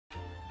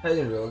Hey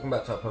there, welcome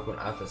back to our Pokemon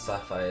Alpha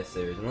Sapphire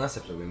series. In the last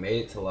episode we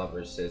made it to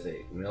Lavaridge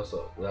City, and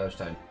Lavaridge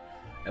Town,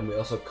 and we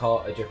also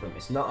caught a different.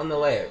 It's not on the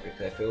layout because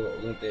I feel what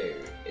we're going to do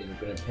is we're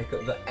going to pick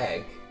up the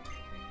egg,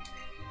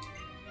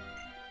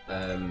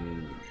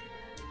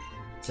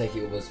 take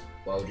it with us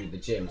while we do the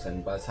gyms,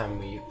 and by the time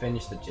we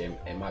finish the gym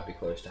it might be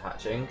close to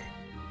hatching.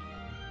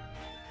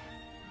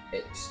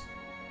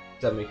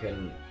 Then we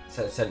can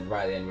send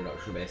right at the end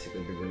reduction,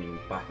 basically be running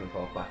back and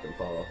forth.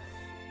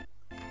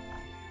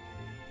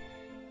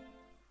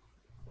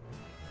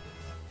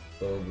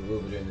 So we will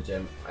be doing the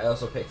gym. I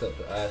also picked up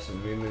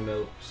some Moo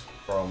Milks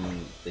from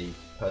the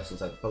person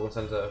inside the Pokemon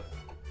Center.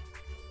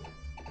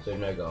 So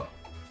we've now got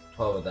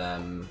 12 of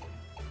them,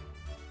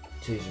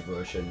 2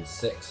 Potions,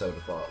 6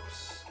 Soda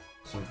Pops,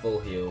 some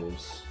full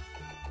heals.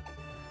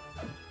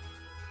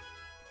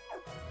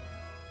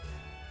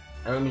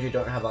 I remember we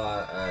don't have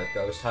our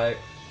Ghost type,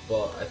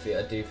 but I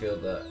do feel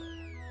that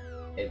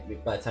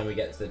by the time we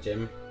get to the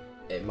gym,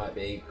 it might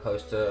be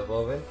close to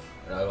evolving.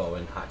 Not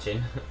evolving,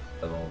 hatching.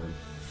 Evolving.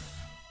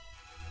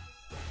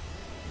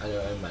 I know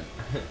what I meant.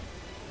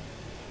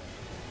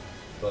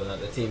 But no,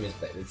 the team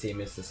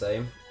is the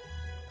same.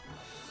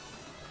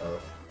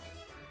 Oh,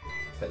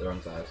 picked the wrong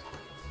side.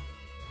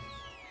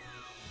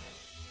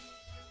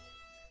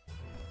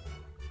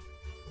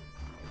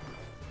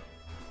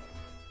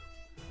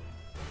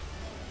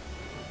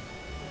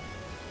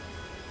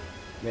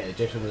 I mean,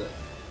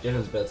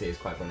 Jifflin's ability is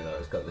quite funny though.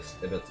 It's got this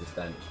ability to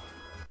stench.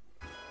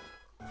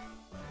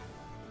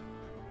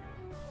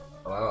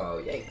 Oh,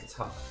 yay! It's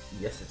hot.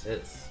 Yes, it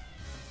is.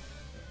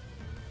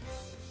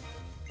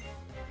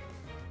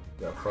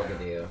 Got a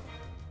Frogadier.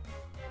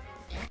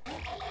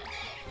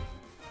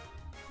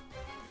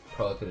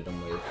 Probably could have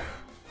done with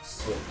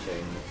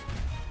switching,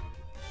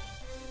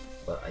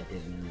 but I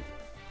didn't.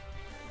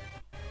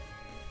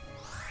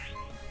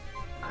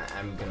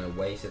 I'm gonna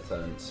wait a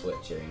turn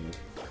switching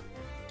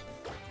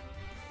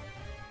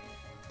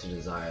to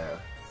Desire.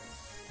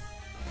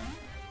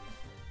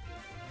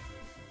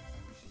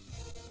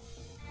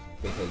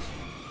 Because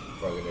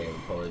Frogadier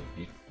would probably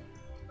be.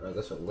 I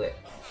guess what Lip.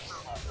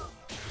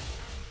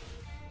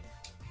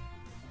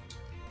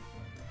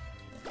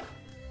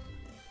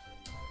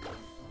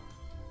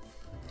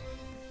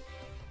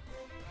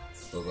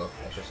 We'll go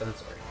for extra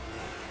sensory.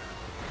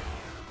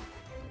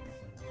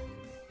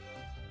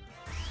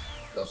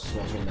 That's just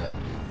one that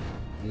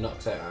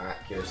knocks out our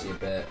accuracy a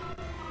bit,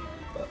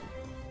 but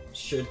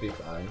should be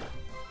fine.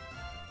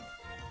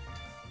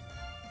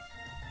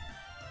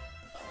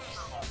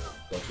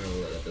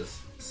 Fortunately, that does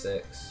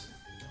 6.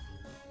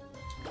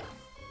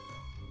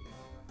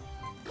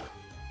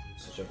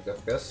 Switch over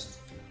to Gust.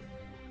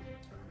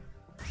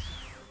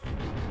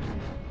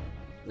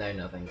 No,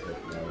 nothing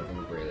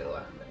really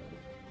landing.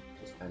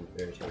 Just kind of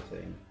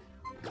irritating.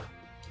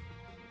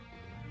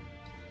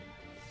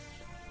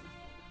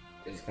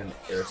 It's kind of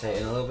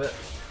irritating a little bit.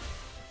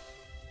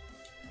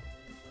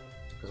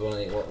 Because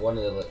one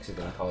of the licks is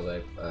going to cause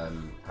a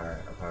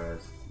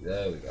paras.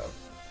 There we go.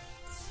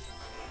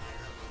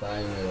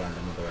 Finally land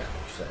another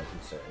extra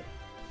sensory.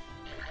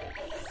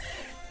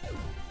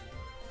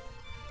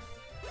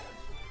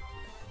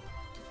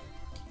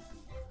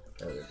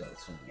 There we go,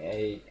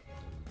 28.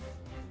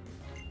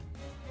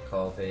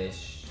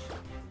 Callfish.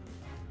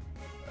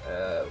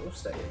 We'll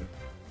stay in.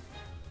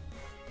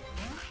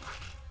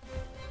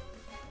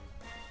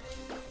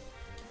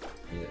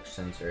 Use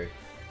extra sensory.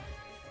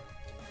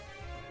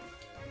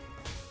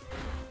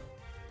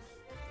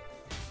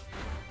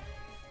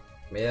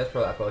 Maybe that's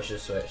probably I probably should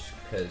switch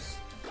because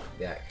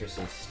the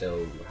accuracy is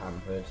still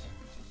hampered.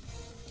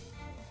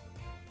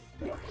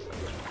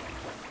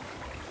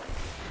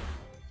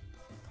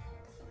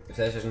 If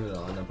there's just another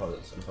line, I'm probably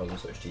gonna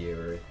switch to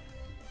Yuri.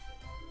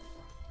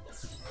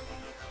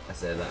 I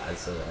say that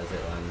as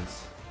it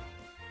lands.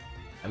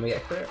 And we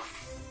get a crit.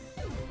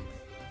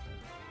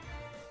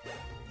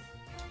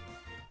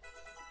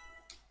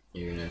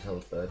 Yuri knows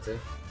level 30.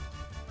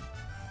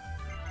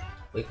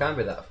 We can't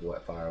be that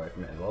far away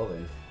from it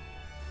evolving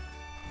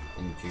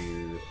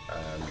into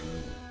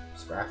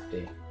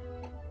Scrafty.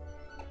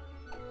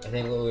 I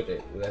think what we'll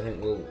do,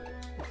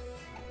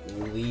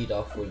 we'll lead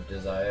off with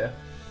Desire.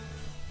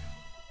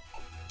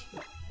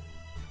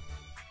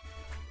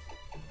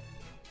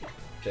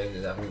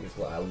 Because I think it's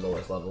like our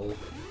lowest level,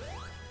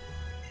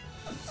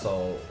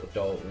 so we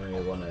don't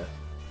really want to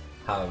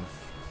have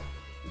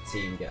the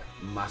team get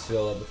massively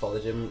low before the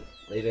gym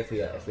leader if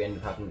we end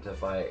up having to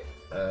fight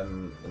the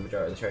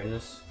majority of the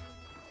trainers.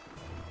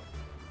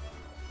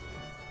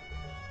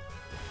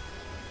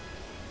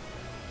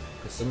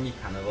 Because some you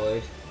can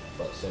avoid,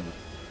 but some.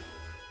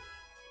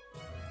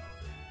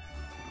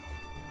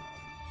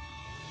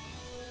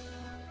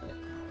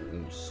 You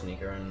can just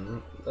sneak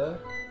around there.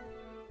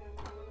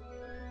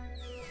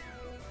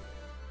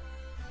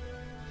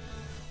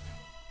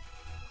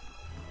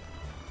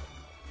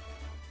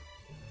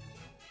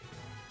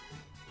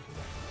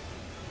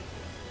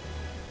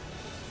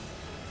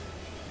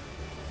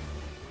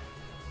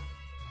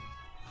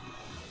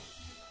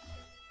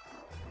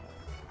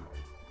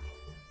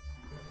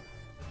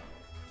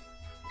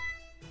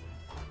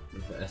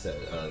 As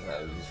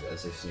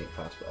a sneak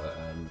past, but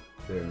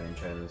who are main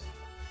trainers.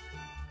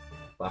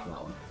 Laugh on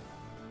that one.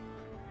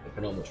 If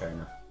a normal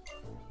trainer.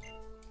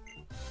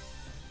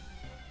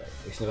 Right,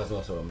 we sneak past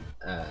most of them.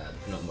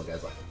 Normal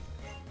guys like,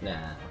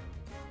 nah.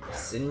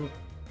 Sinchino.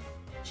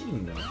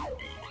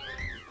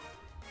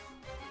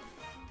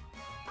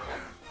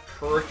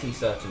 Pretty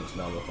certain it's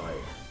normal fight.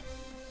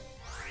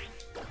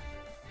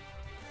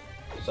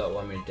 So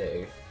what I'm going to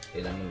do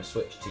is I'm going to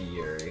switch to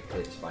Yuri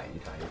because it's fighting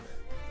type.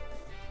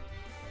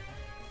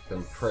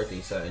 I'm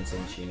pretty certain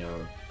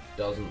Sinchino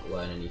doesn't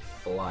learn any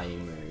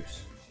flying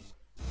moves.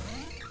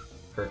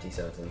 Pretty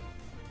certain.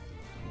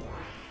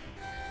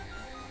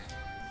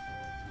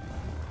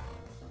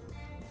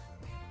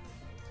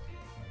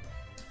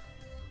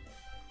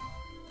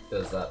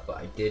 Does that, but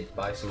I did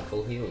buy some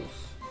full heals.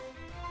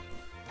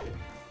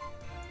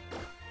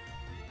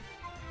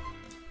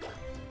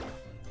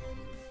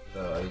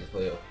 So I use a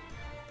full heal.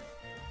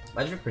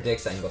 Imagine if it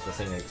predicts that and goes to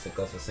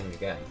sing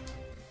again.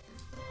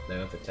 Then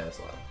go for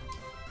Tesla.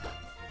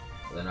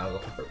 Then I'll go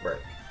for Quick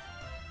Break.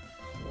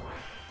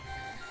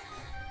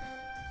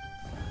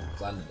 I've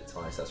landed it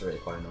twice, that's really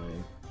quite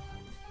annoying.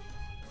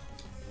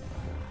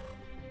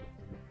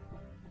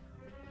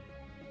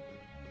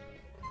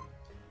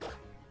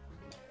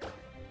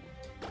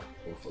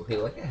 We'll full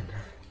heal again.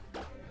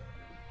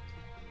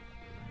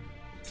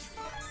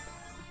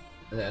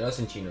 And then I know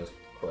Sinchino's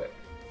quick.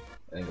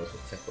 And then goes for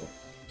Tickle.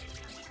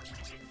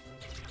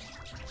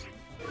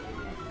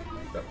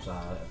 Drops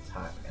our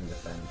attack and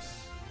defense.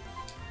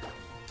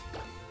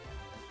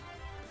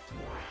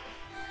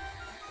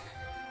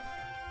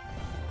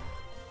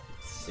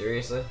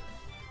 Seriously?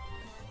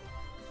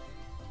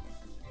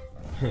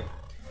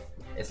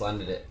 It's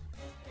landed it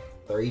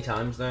 3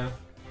 times now.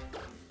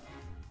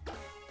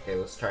 Okay,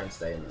 let's try and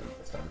stay in them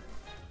this time.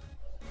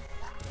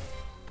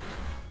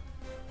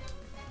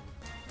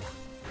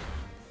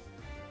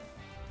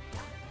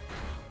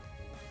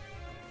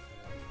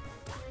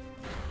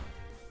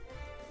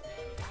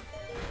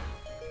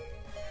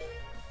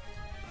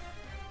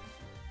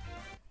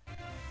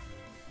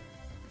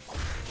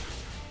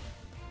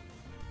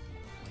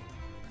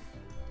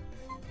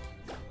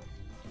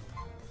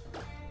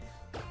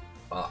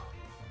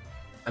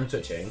 I'm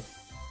switching.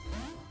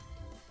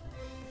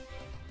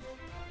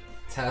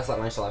 Tesla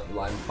managed to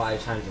land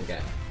 5 times and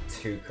get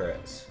 2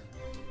 crits.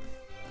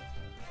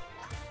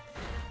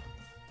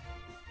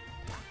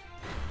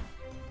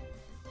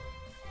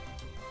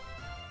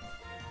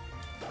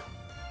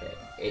 Okay,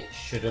 it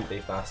shouldn't be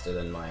faster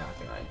than my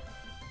Arcanine.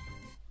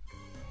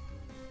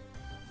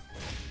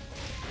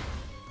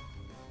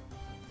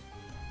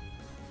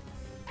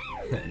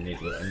 A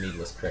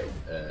needless crit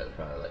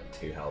for like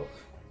 2 health.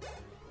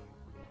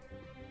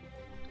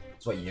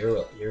 That's why you're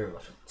left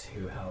with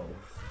 2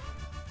 health.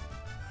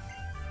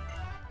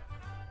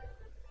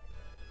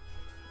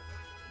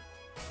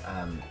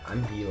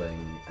 I'm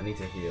healing. I need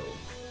to heal.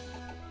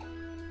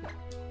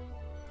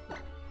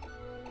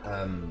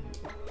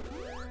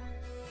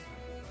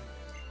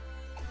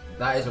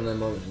 That is one of the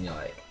moments when you're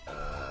like,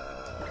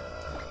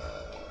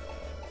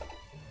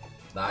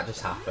 that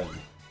just happened.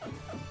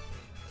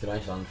 So I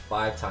managed to land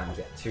 5 times,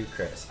 get 2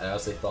 crits. I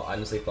honestly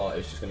thought it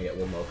was just gonna get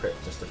 1 more crit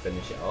just to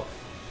finish it off.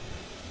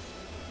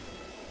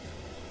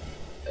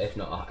 If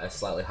not a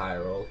slightly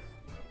higher roll.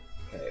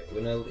 Okay,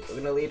 we're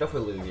gonna lead off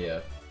with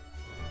Lugia,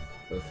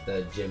 with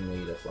the gym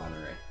leader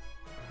Flannery.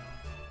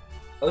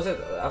 Also,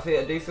 I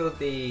do feel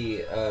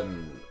the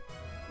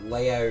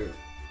layout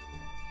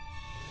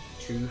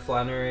to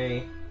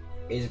Flannery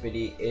is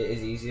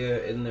easier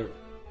in the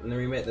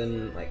remake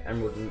than like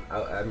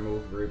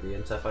Emerald, Ruby,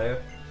 and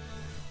Sapphire,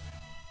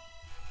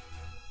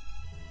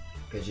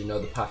 because you know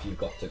the path you've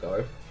got to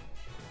go.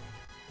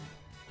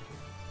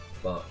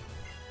 But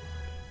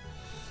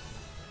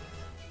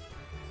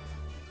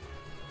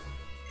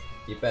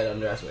you better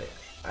underestimate.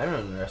 I don't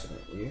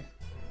underestimate you.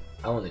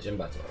 I want the gym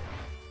battle.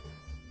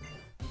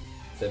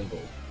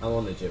 Simple. I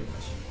want the gym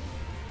match.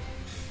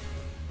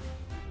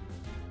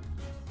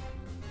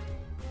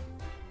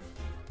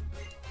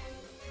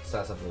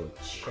 Starts off with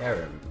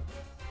Cherim.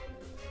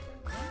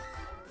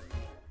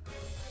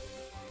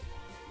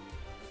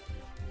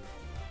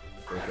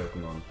 Great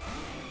Pokemon.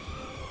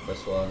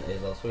 First one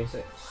is level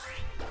 26.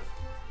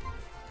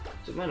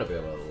 So it might not be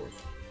a levels.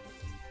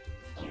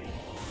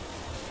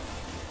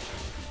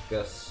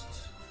 Gust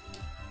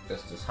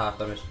does half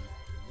damage.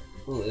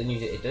 Ooh, then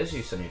it does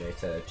use Sunny Day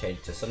to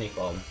change to Sunny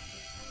form.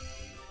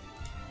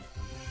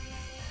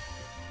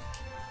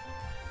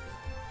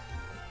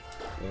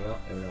 Maybe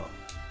not.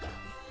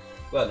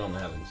 Well, it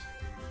normally happens.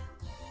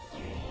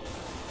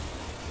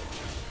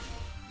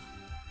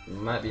 It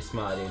might be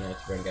smart, you know,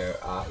 to bring out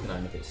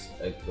Arcanine if it's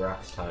a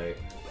grass type.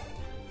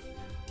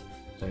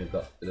 So we've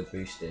got the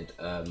boosted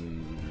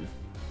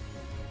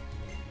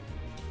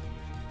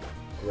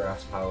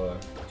grass power,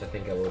 which I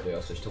think I will do.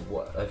 I'll switch to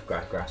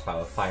grass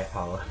power, fire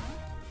power.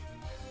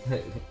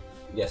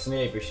 Yeah,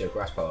 Sunny boosts your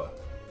grass power.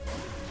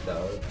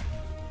 So,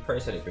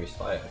 pretty said it boosts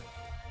fire.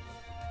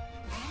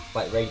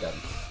 Like Rain Dance.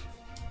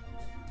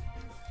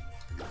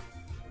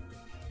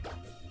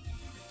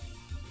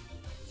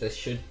 This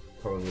should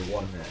probably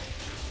one hit.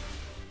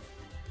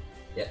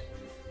 Yep.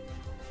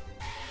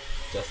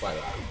 Just like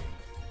that.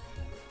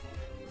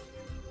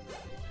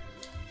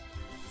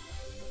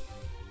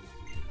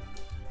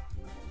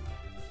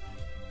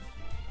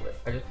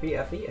 Wait,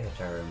 I beat her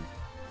Charim.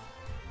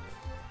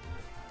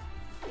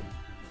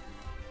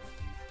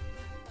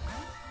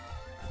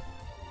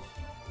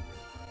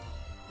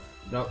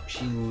 No,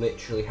 she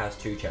literally has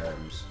 2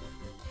 Charims.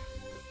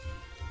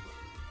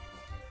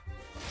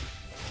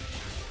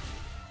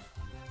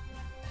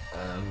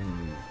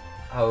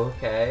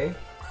 Okay.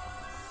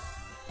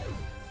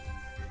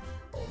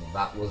 Oh,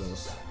 that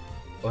was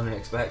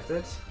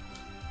unexpected.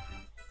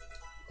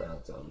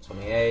 That's on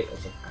 28.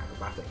 Also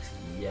acrobatics,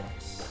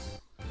 yes.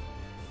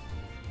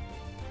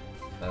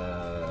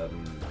 I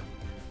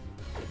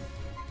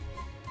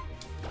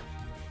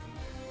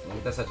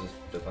think that's actually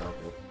so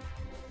powerful.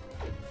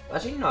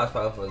 Actually, not as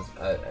powerful as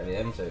the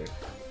M2.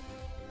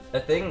 I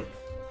think.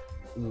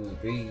 Ooh,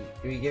 do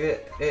we give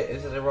it?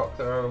 Is it a rock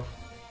throw?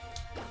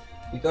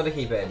 We gotta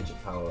keep it engine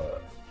power.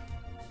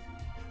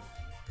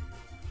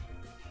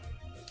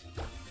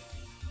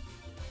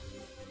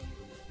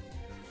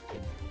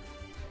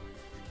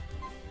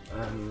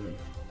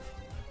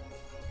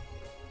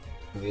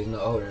 If he's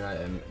not holding an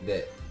item,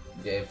 that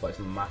inflicts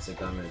massive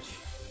damage.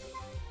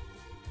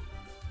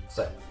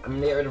 So I'm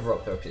gonna get rid of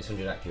rock throw because it's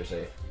 100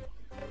 accuracy.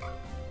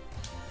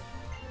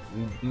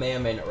 May or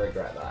may not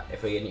regret that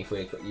if you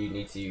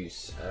need to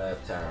use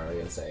Terra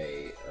against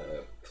a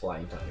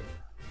flying type.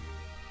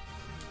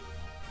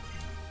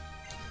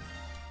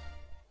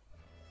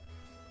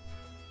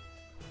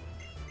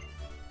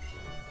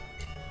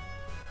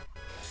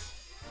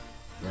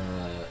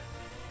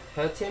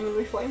 Her team will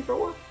be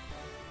flamethrower.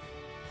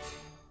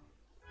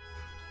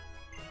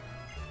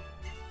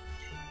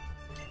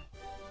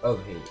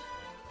 Overheat.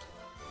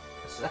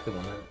 The second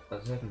one.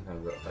 That's the second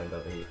time we got found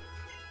overheat.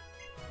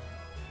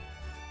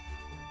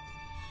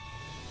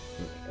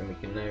 And we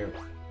can now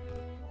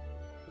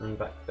run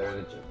back there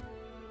the gym.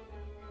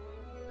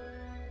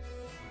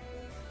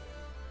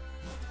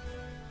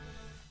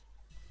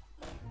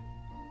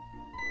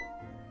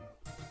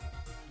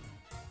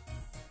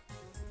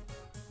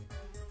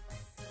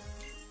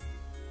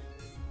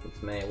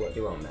 It's May. What do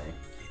you want, May?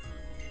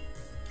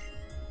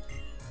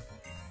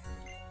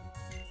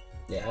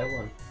 Yeah, I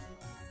won.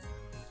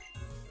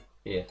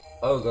 Yeah.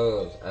 Oh,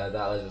 goes. That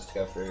allows us to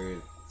go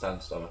through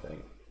Sandstorm, I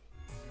think.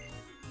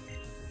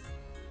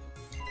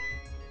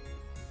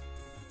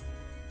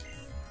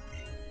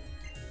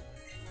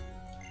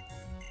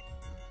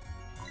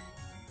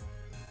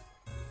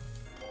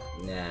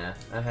 Nah,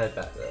 I head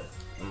back there.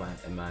 On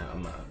my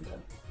own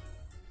then.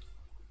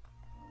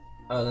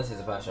 Oh, this is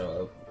a fast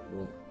show.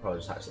 We'll probably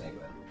just hatch the egg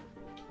then.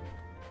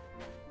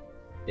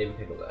 Didn't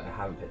pick up that. I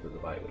haven't picked up the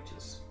bite, which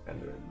is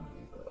kind of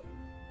annoying, but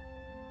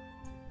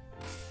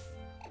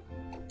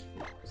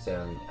see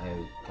how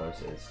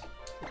close it is.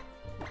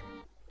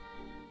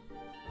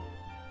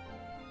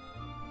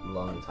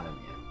 Long time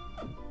yet.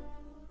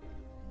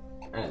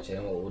 Actually,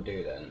 then what we'll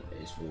do then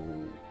is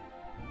we'll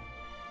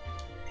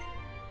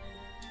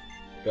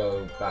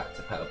go back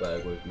to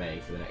Petalburg with May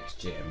for the next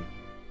gym,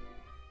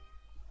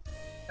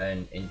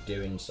 and in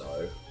doing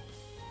so,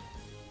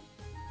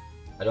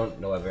 I don't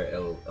know whether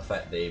it'll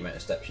affect the amount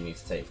of steps you need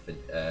to take for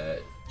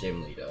the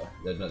gym leader,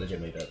 not the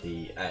gym leader,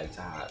 the egg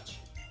to hatch.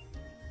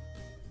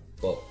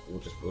 But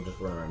we'll just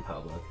run around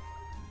Petalburg.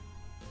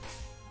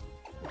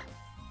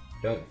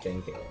 Don't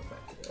think it'll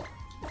affect it.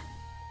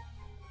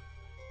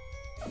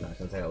 No, it's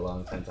gonna take a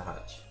long time to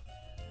hatch.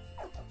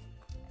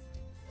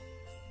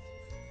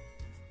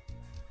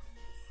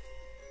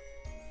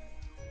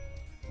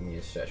 You need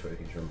a stretch where you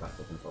can just run back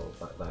and forth,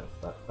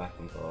 back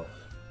and forth.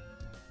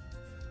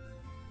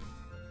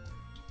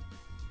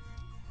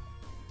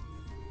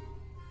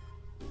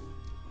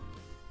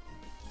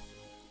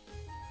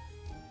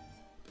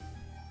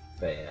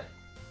 But yeah,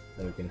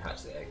 then we can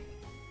hatch the egg.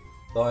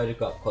 Thought I'd have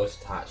got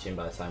closer to hatching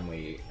by the time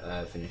we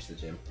finish the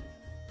gym.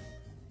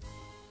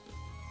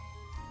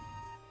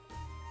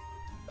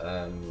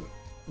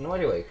 No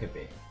idea what it could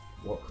be.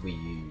 What could we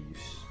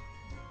use?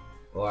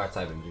 Well, our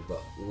typings, we've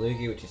got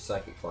Lugi, which is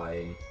psychic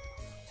flying,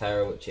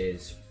 Terra, which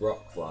is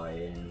rock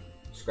flying,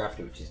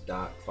 Scrafty, which is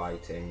dark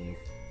fighting,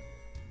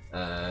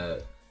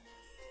 Curler,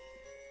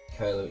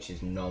 which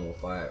is normal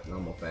fire,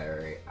 normal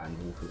fairy, and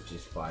Wolf, which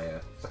is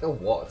fire. It's like a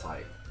water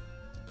type.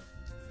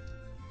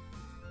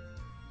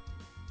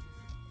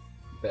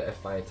 Bit of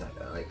fire type,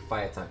 like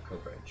fire type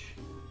coverage.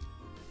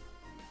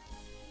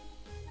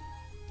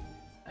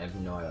 I have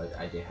no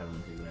idea how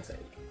many people I say.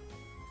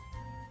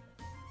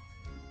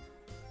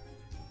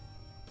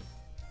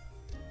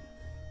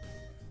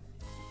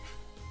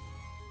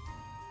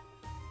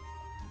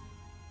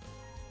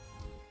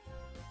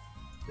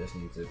 Just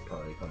need to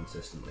probably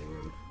consistently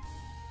run.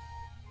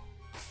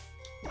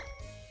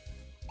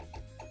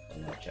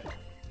 And now check.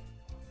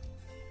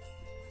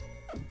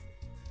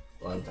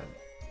 Long time.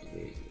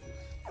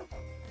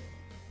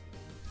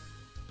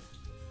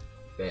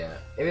 But yeah,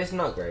 if it's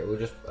not great, we'll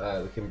just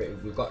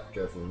we've got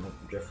Driftbloom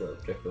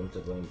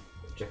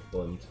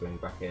to bring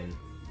back in.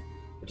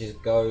 which is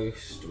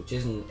Ghost, which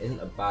isn't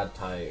a bad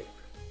type.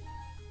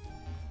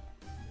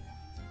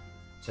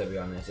 To be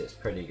honest, it's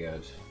pretty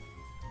good.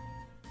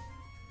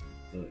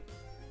 I'll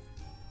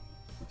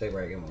take a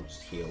break and we'll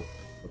just heal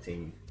the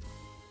team.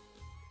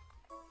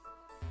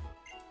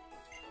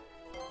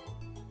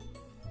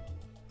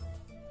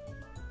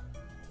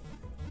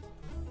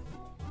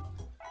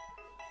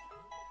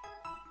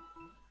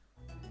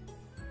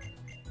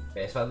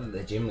 Okay, it's fact that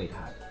the gym lead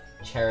had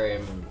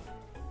Cherim,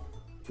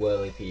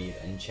 Whirlipede,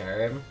 and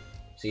Cherim.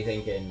 So you're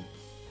thinking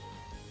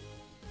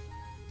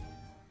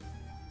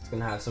it's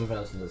gonna have something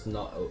else that's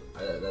not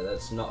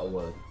a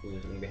word.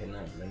 Who's gonna be hitting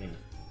that?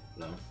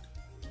 No.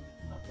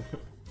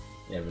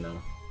 You never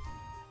know.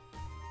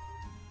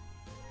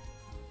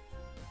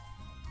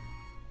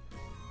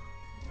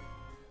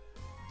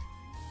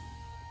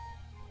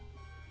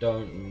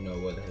 Don't know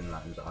where the hidden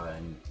items are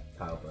in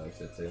Powerplay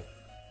City,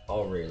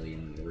 or really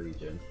in the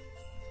region.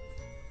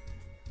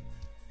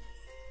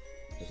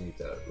 Just need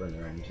to run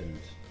around and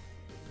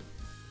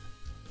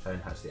try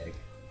and hatch the egg.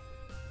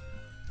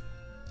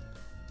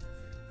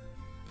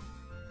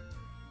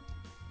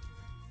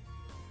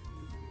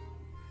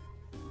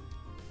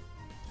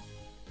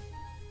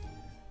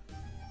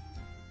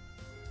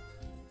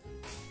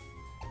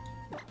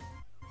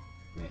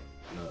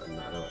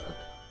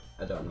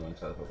 I don't know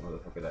until I put another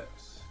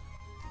Pokedex.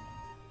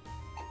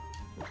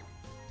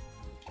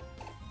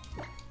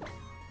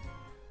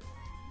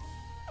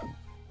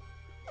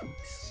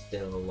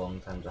 Still a long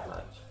time to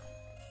hatch.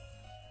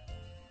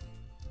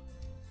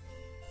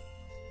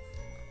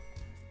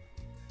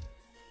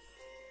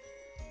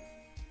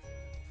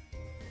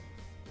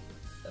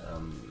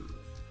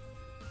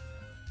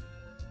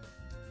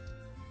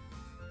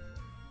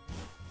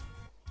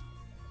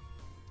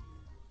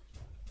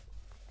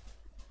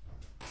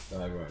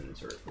 So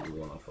everyone's really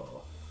 1 or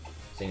 4.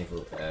 Seeing if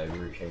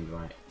root change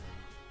right.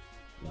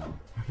 No.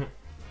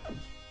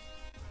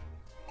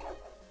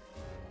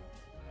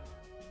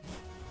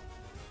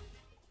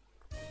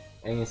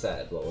 And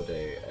instead, what we'll do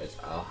is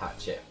I'll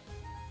hatch it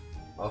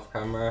off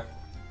camera,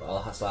 but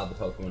I'll still have the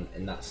Pokemon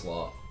in that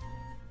slot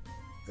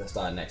to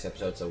start next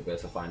episode, so we'll be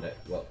able to find out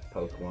what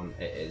Pokemon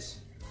it is.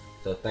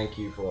 So thank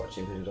you for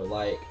watching. Please do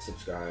like,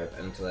 subscribe,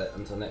 and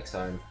until next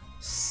time,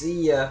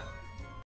 see ya.